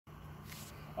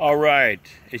All right,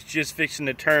 it's just fixing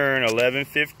to turn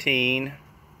 11:15.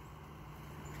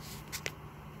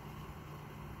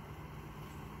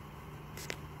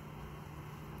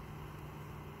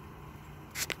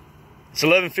 It's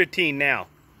 11:15 now.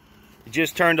 It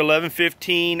just turned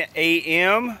 11:15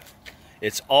 a.m.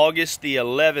 It's August the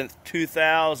 11th,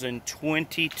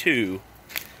 2022.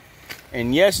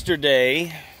 And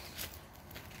yesterday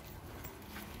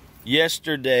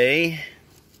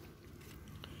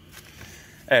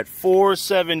at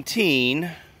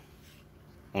 4:17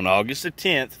 on August the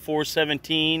 10th,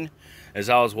 4:17, as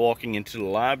I was walking into the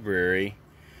library,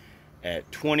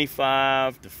 at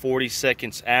 25 to 40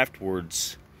 seconds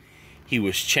afterwards, he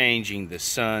was changing the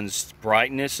sun's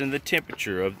brightness and the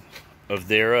temperature of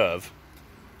thereof.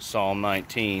 Psalm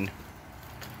 19.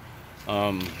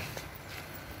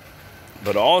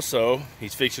 But also,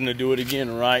 he's fixing to do it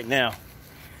again right now.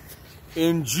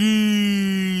 In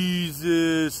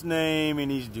Jesus' name,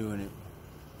 and he's doing it.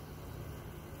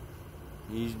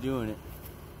 He's doing it.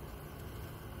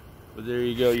 But there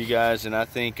you go, you guys, and I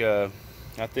think we're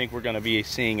going to be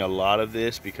seeing a lot of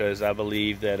this, because I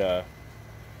believe that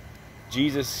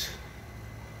Jesus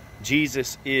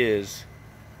is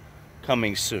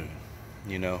coming soon,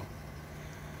 you know.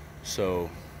 So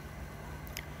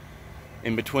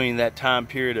in between that time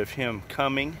period of him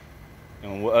coming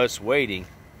and us waiting,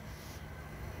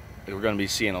 we're going to be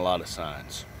seeing a lot of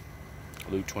signs.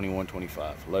 Luke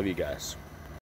 21:25. Love you guys.